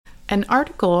An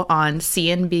article on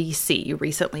CNBC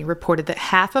recently reported that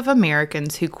half of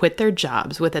Americans who quit their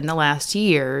jobs within the last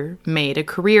year made a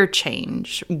career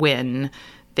change when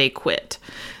they quit.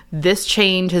 This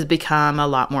change has become a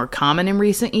lot more common in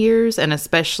recent years, and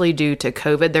especially due to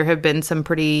COVID, there have been some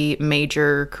pretty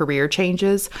major career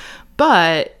changes,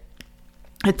 but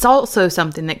it's also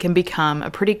something that can become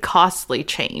a pretty costly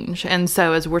change. And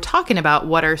so as we're talking about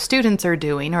what our students are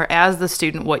doing, or as the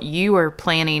student, what you are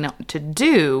planning to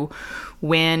do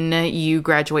when you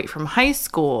graduate from high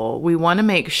school, we want to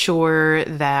make sure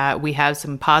that we have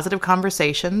some positive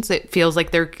conversations. It feels like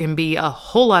there can be a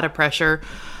whole lot of pressure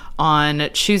on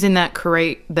choosing that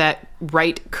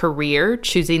right career,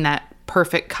 choosing that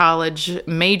perfect college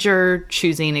major,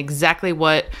 choosing exactly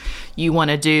what you want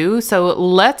to do. So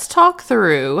let's talk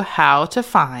through how to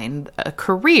find a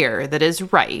career that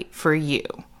is right for you.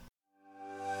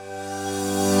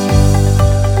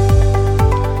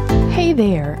 Hey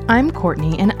there, I'm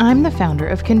Courtney, and I'm the founder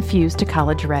of Confused to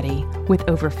College Ready. With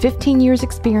over 15 years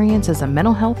experience as a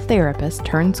mental health therapist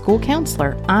turned school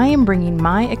counselor, I am bringing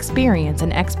my experience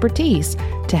and expertise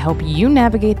to help you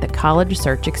navigate the college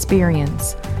search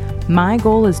experience. My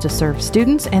goal is to serve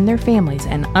students and their families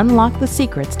and unlock the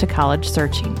secrets to college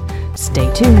searching. Stay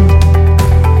tuned.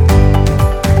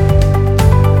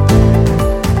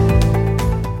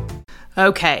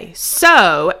 Okay,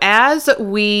 so as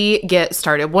we get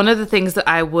started, one of the things that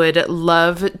I would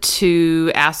love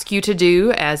to ask you to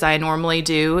do, as I normally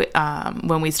do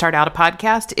when we start out a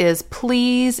podcast, is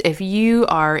please, if you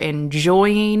are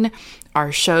enjoying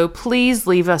our show, please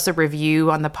leave us a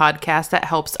review on the podcast. That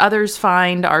helps others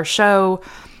find our show.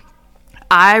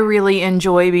 I really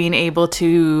enjoy being able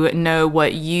to know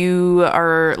what you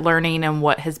are learning and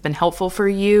what has been helpful for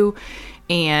you.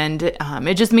 And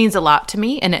it just means a lot to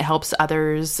me, and it helps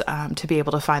others to be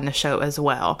able to find the show as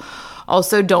well.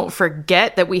 Also, don't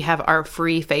forget that we have our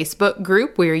free Facebook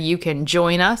group where you can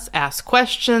join us, ask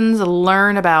questions,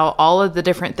 learn about all of the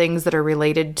different things that are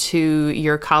related to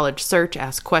your college search,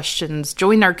 ask questions,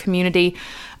 join our community.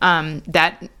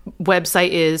 That website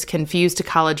is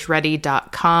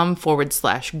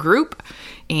confusedtocollegeready.com/group.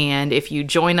 And if you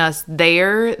join us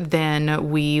there, then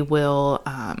we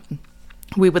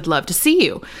would love to see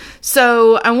you.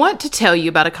 So I want to tell you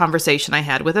about a conversation I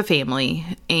had with a family,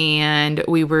 and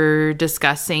we were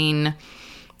discussing,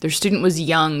 their student was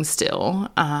young still,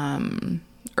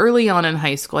 early on in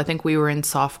high school. I think we were in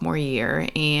sophomore year,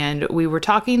 and we were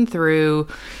talking through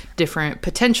different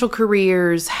potential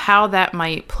careers, how that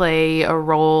might play a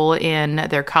role in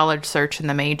their college search and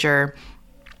the major,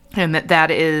 and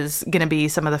that is going to be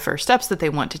some of the first steps that they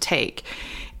want to take.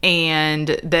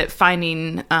 And that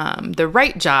finding the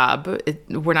right job,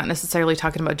 we're not necessarily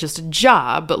talking about just a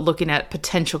job, but looking at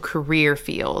potential career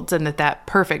fields, and that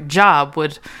perfect job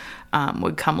would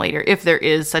come later, if there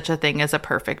is such a thing as a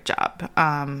perfect job.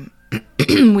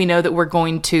 We know that we're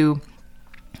going to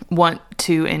want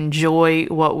to enjoy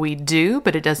what we do,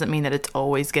 but it doesn't mean that it's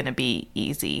always going to be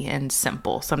easy and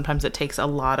simple. Sometimes it takes a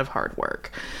lot of hard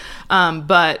work.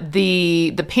 But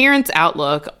the parents'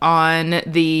 outlook on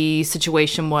the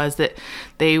situation was that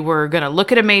they were going to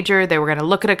look at a major, they were going to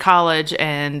look at a college,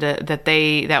 and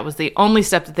that was the only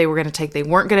step that they were going to take. They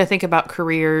weren't going to think about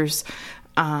careers,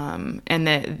 and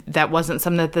that wasn't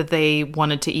something that they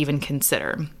wanted to even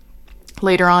consider.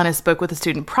 Later on, I spoke with a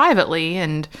student privately,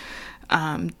 and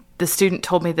the student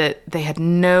told me that they had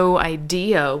no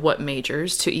idea what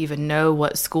majors to even know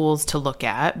what schools to look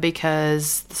at,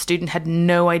 because the student had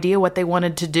no idea what they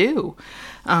wanted to do.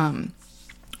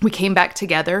 We came back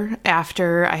together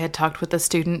after I had talked with the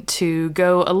student to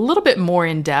go a little bit more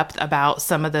in depth about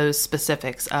some of those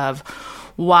specifics of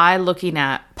why looking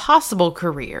at possible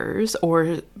careers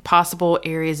or possible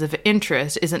areas of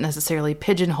interest isn't necessarily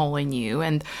pigeonholing you,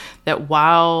 and that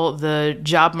while the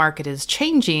job market is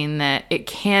changing, that it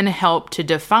can help to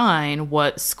define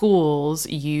what schools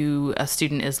a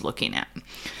student is looking at.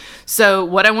 So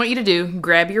what I want you to do,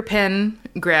 grab your pen,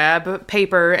 grab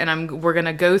paper, and we're going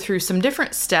to go through some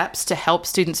different steps to help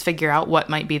students figure out what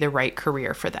might be the right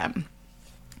career for them.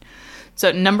 So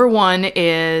number one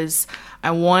is I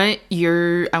want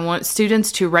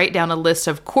students to write down a list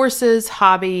of courses,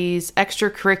 hobbies,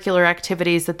 extracurricular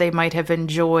activities that they might have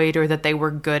enjoyed or that they were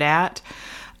good at.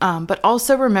 But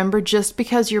also remember, just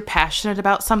because you're passionate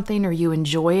about something or you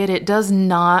enjoy it, it does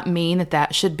not mean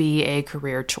that should be a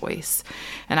career choice.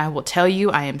 And I will tell you,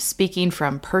 I am speaking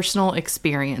from personal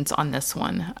experience on this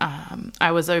one.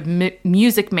 I was a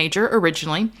music major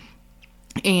originally,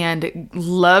 and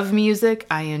love music.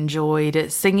 I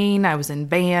enjoyed singing. I was in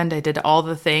band. I did all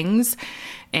the things.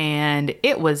 And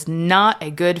it was not a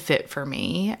good fit for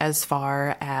me as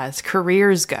far as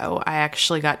careers go. I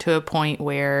actually got to a point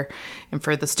where, and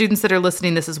for the students that are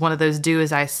listening, this is one of those do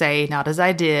as I say, not as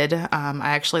I did. I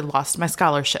actually lost my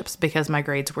scholarships because my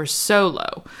grades were so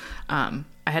low.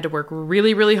 I had to work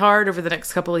really, really hard over the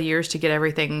next couple of years to get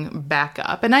everything back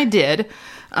up. And I did,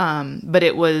 but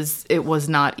it was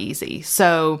not easy.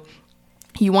 So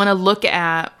you want to look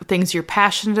at things you're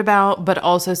passionate about, but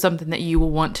also something that you will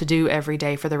want to do every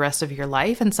day for the rest of your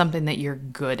life and something that you're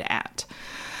good at.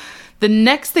 The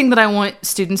next thing that I want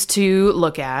students to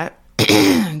look at,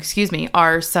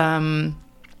 are some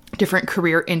different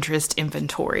career interest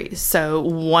inventories. So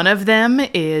one of them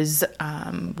is,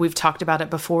 we've talked about it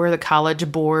before, the College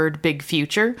Board Big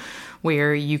Future,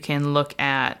 where you can look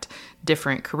at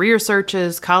different career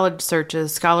searches, college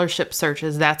searches, scholarship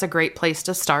searches. That's a great place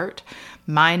to start.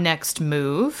 My Next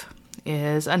Move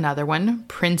is another one.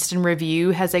 Princeton Review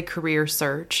has a career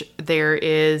search. There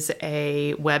is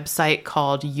a website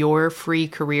called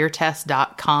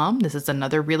yourfreecareertest.com. This is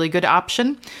another really good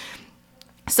option.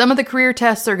 Some of the career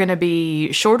tests are going to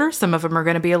be shorter. Some of them are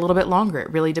going to be a little bit longer.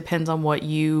 It really depends on what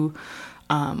you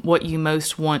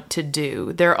most want to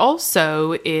do. There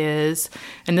also is,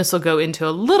 and this will go into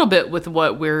a little bit with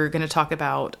what we're going to talk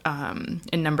about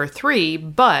in number 3,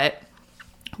 but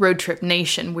Road Trip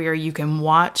Nation, where you can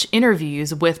watch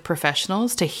interviews with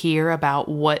professionals to hear about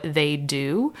what they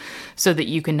do so that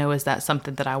you can know, is that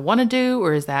something that I want to do,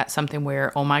 or is that something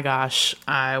where, oh my gosh,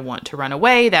 I want to run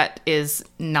away? That is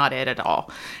not it at all.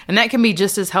 And that can be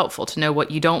just as helpful to know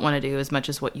what you don't want to do as much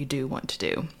as what you do want to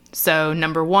do. So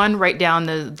number 1, write down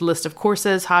the list of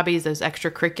courses, hobbies, those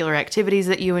extracurricular activities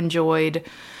that you enjoyed.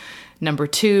 Number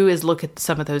 2 is look at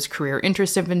some of those career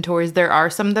interest inventories. There are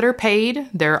some that are paid.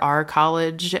 There are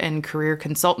college and career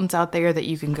consultants out there that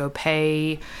you can go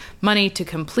pay money to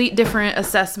complete different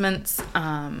assessments.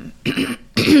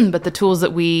 But the tools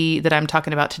that I'm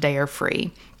talking about today are free.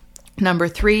 Number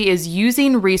 3 is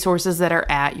using resources that are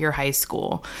at your high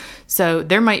school. So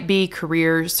there might be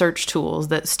career search tools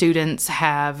that students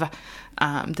have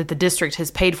that the district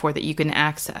has paid for that you can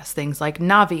access. Things like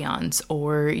Naviance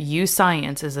or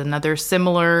UScience is another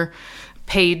similar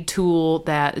paid tool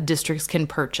that districts can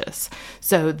purchase.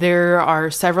 So there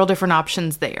are several different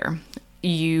options there.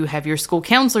 You have your school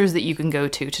counselors that you can go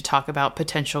to talk about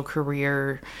potential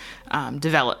career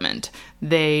development.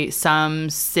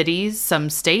 Some cities, some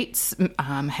states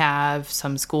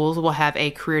some schools will have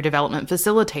a career development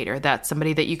facilitator. That's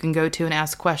somebody that you can go to and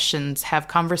ask questions, have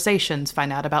conversations,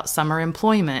 find out about summer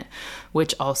employment,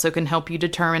 which also can help you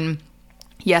determine,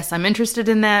 yes, I'm interested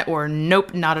in that, or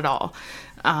nope, not at all.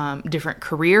 Different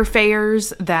career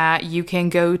fairs that you can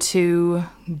go to,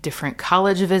 different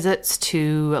college visits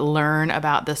to learn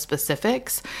about the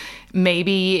specifics.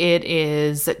 Maybe it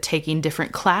is taking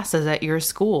different classes at your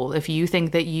school. If you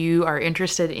think that you are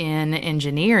interested in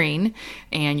engineering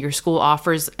and your school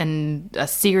offers a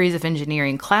series of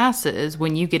engineering classes,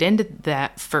 when you get into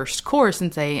that first course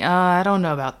and say, I don't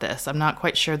know about this, I'm not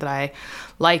quite sure that I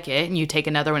like it, and you take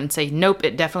another one and say, nope,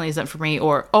 it definitely isn't for me,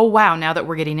 or, oh wow, now that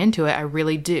we're getting into it, I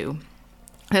really do.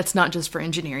 That's not just for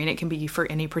engineering. It can be for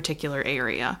any particular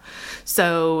area.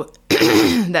 So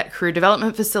that career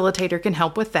development facilitator can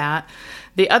help with that.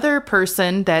 The other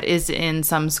person that is in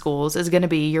some schools is going to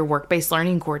be your work-based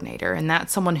learning coordinator. And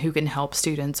that's someone who can help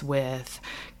students with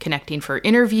connecting for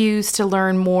interviews to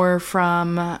learn more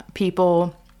from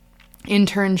people,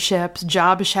 internships,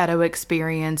 job shadow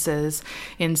experiences.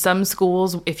 In some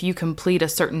schools, if you complete a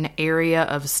certain area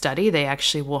of study, they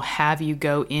actually will have you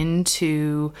go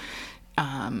into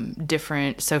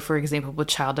different, so for example, with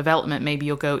child development, maybe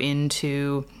you'll go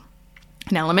into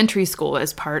an elementary school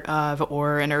as part of,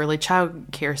 or an early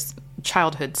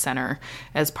childhood center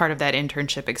as part of that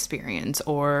internship experience.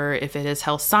 Or if it is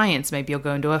health science, maybe you'll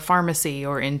go into a pharmacy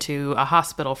or into a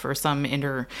hospital for some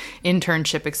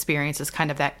internship experience as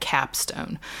kind of that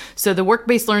capstone. So the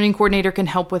work-based learning coordinator can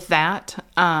help with that.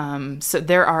 So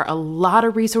there are a lot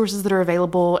of resources that are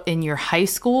available in your high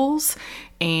schools.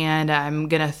 And I'm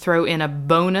going to throw in a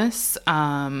bonus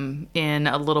in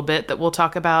a little bit that we'll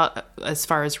talk about as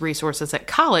far as resources at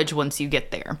college once you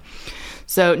get there.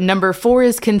 So number 4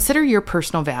 is consider your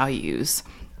personal values.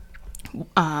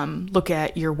 Look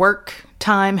at your work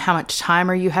time. How much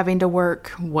time are you having to work?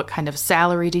 What kind of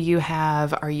salary do you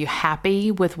have? Are you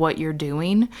happy with what you're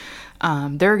doing?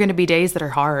 There are going to be days that are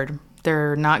hard.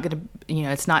 They're not going to,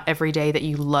 it's not every day that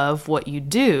you love what you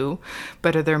do,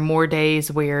 but are there more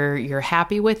days where you're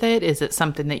happy with it? Is it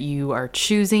something that you are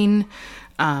choosing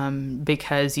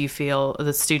because you feel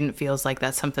the student feels like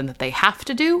that's something that they have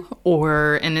to do?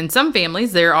 And in some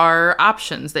families, there are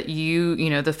options that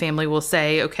the family will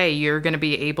say, okay, you're going to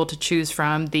be able to choose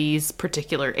from these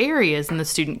particular areas, and the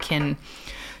student can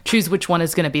choose which one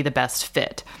is going to be the best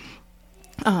fit.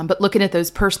 But looking at those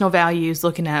personal values,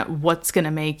 looking at what's going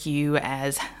to make you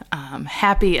as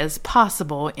happy as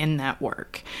possible in that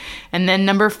work. And then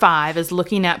number 5 is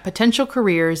looking at potential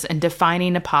careers and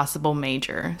defining a possible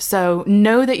major. So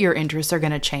know that your interests are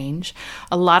going to change.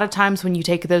 A lot of times when you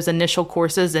take those initial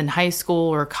courses in high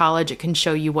school or college, it can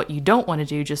show you what you don't want to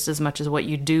do just as much as what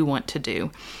you do want to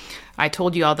do. I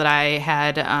told you all that I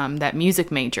had that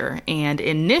music major, and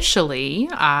initially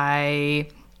I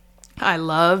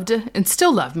loved and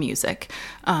still love music.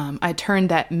 I turned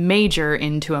that major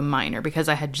into a minor because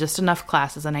I had just enough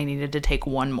classes and I needed to take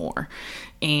one more.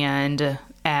 And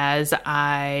as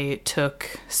I took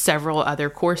several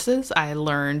other courses, I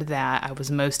learned that I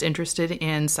was most interested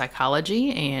in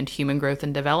psychology and human growth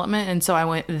and development. And so I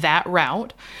went that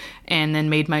route and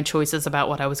then made my choices about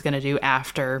what I was going to do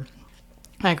after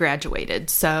I graduated.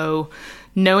 So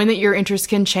knowing that your interests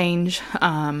can change.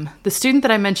 The student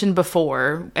that I mentioned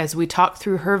before, as we talked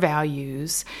through her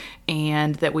values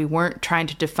and that we weren't trying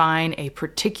to define a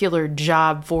particular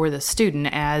job for the student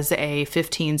as a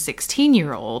 15,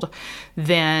 16-year-old,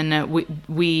 then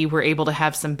we were able to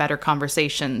have some better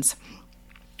conversations.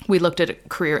 We looked at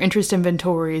career interest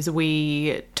inventories.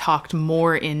 We talked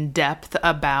more in depth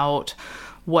about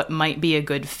what might be a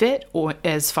good fit or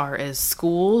as far as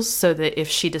schools, so that if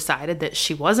she decided that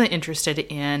she wasn't interested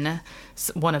in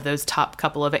one of those top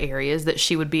couple of areas, that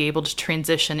she would be able to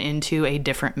transition into a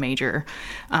different major.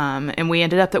 And we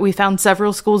ended up that we found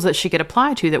several schools that she could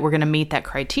apply to that were going to meet that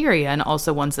criteria, and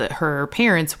also ones that her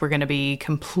parents were going to be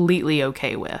completely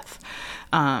okay with.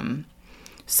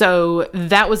 So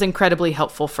that was incredibly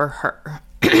helpful for her.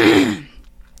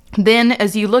 Then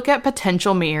as you look at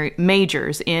potential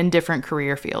majors in different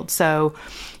career fields, so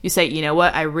you say, you know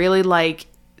what, I really like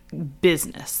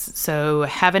business. So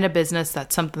having a business,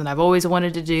 that's something that I've always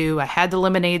wanted to do. I had the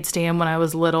lemonade stand when I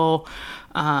was little.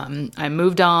 I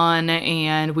moved on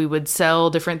and we would sell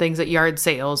different things at yard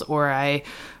sales, or I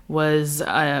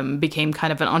became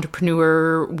kind of an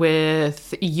entrepreneur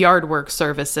with yard work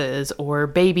services or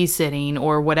babysitting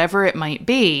or whatever it might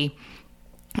be.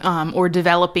 Or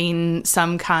developing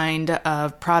some kind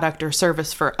of product or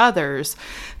service for others,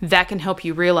 that can help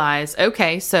you realize,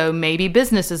 okay, so maybe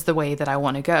business is the way that I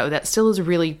want to go. That still is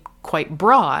really quite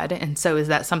broad. And so is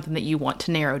that something that you want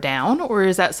to narrow down, or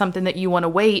is that something that you want to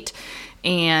wait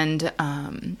and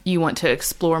you want to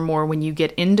explore more when you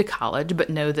get into college, but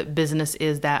know that business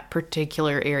is that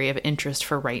particular area of interest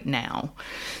for right now?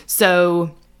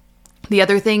 So the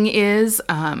other thing is,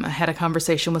 I had a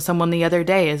conversation with someone the other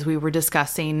day as we were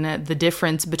discussing the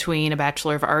difference between a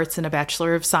Bachelor of Arts and a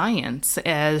Bachelor of Science,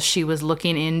 as she was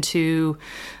looking into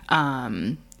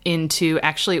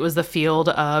actually it was the field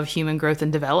of human growth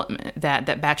and development.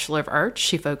 That Bachelor of Arts,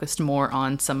 she focused more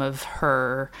on some of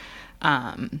her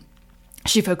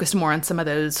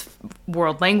those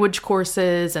world language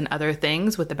courses and other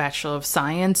things. With the Bachelor of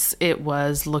Science, it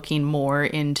was looking more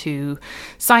into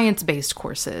science-based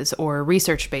courses or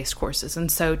research-based courses.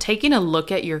 And so taking a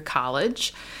look at your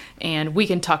college, and we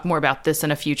can talk more about this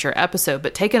in a future episode,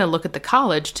 but taking a look at the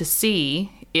college to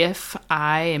see if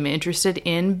I am interested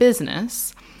in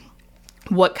business,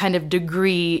 what kind of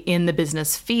degree in the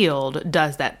business field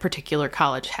does that particular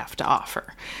college have to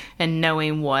offer, and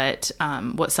knowing what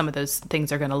some of those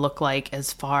things are going to look like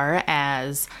as far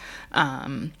as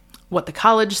what the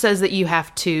college says that you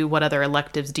have to, what other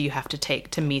electives do you have to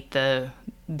take to meet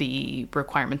the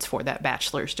requirements for that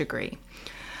bachelor's degree.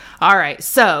 All right,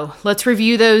 so let's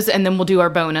review those and then we'll do our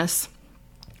bonus.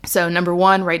 So number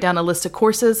 1, write down a list of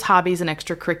courses, hobbies, and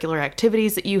extracurricular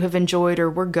activities that you have enjoyed or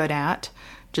were good at.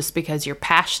 Just because you're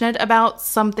passionate about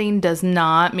something does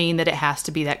not mean that it has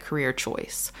to be that career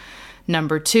choice.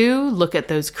 Number 2, look at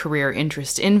those career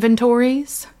interest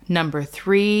inventories. Number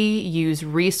 3, use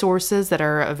resources that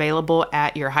are available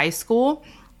at your high school.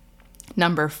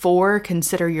 Number 4,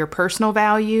 consider your personal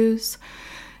values.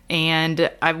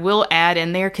 And I will add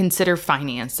in there, consider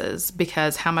finances,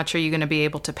 because how much are you going to be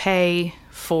able to pay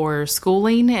for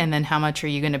schooling, and then how much are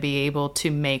you going to be able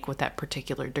to make with that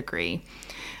particular degree.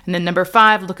 And then number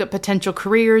 5, look at potential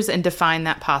careers and define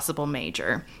that possible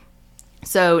major.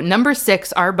 So number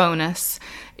 6, our bonus,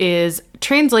 is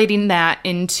translating that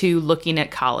into looking at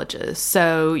colleges.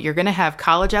 So you're going to have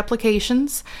college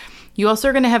applications. You also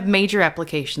are going to have major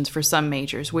applications for some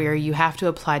majors where you have to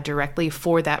apply directly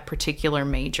for that particular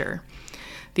major.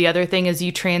 The other thing is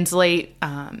you translate,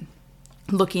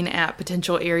 looking at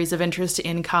potential areas of interest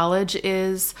in college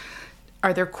is,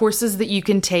 are there courses that you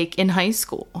can take in high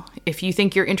school? If you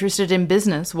think you're interested in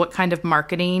business, what kind of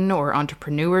marketing or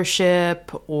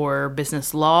entrepreneurship or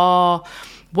business law,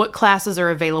 what classes are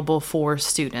available for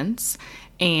students?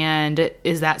 And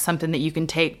is that something that you can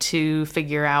take to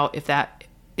figure out if that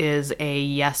is a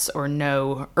yes or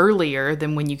no earlier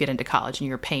than when you get into college and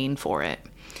you're paying for it?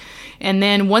 And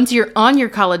then once you're on your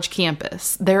college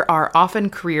campus, there are often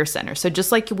career centers. So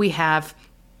just like we have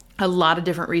a lot of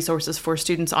different resources for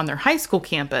students on their high school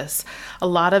campus, a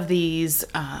lot of these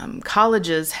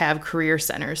colleges have career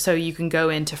centers. So you can go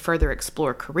in to further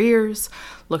explore careers,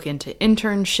 look into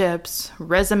internships,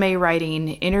 resume writing,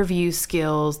 interview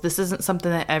skills. This isn't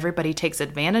something that everybody takes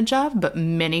advantage of, but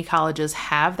many colleges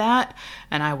have that.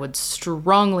 And I would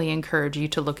strongly encourage you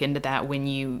to look into that when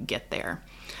you get there.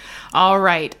 All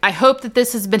right. I hope that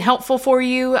this has been helpful for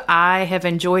you. I have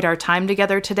enjoyed our time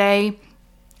together today.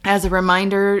 As a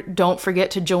reminder, don't forget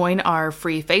to join our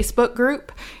free Facebook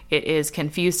group. It is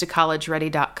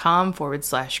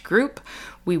confusedtocollegeready.com/group.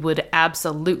 We would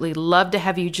absolutely love to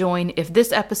have you join. If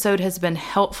this episode has been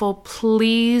helpful,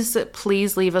 please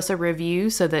leave us a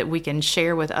review so that we can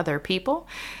share with other people.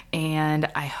 And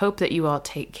I hope that you all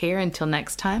take care. Until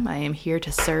next time, I am here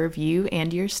to serve you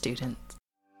and your students.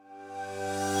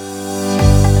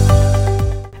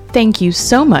 Thank you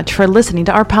so much for listening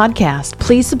to our podcast.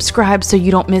 Please subscribe so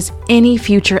you don't miss any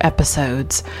future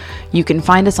episodes. You can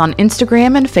find us on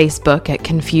Instagram and Facebook at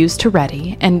Confused to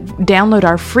Ready, and download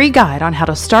our free guide on how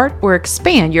to start or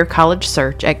expand your college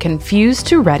search at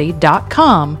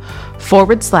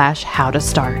confusedtoready.com/how to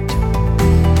start.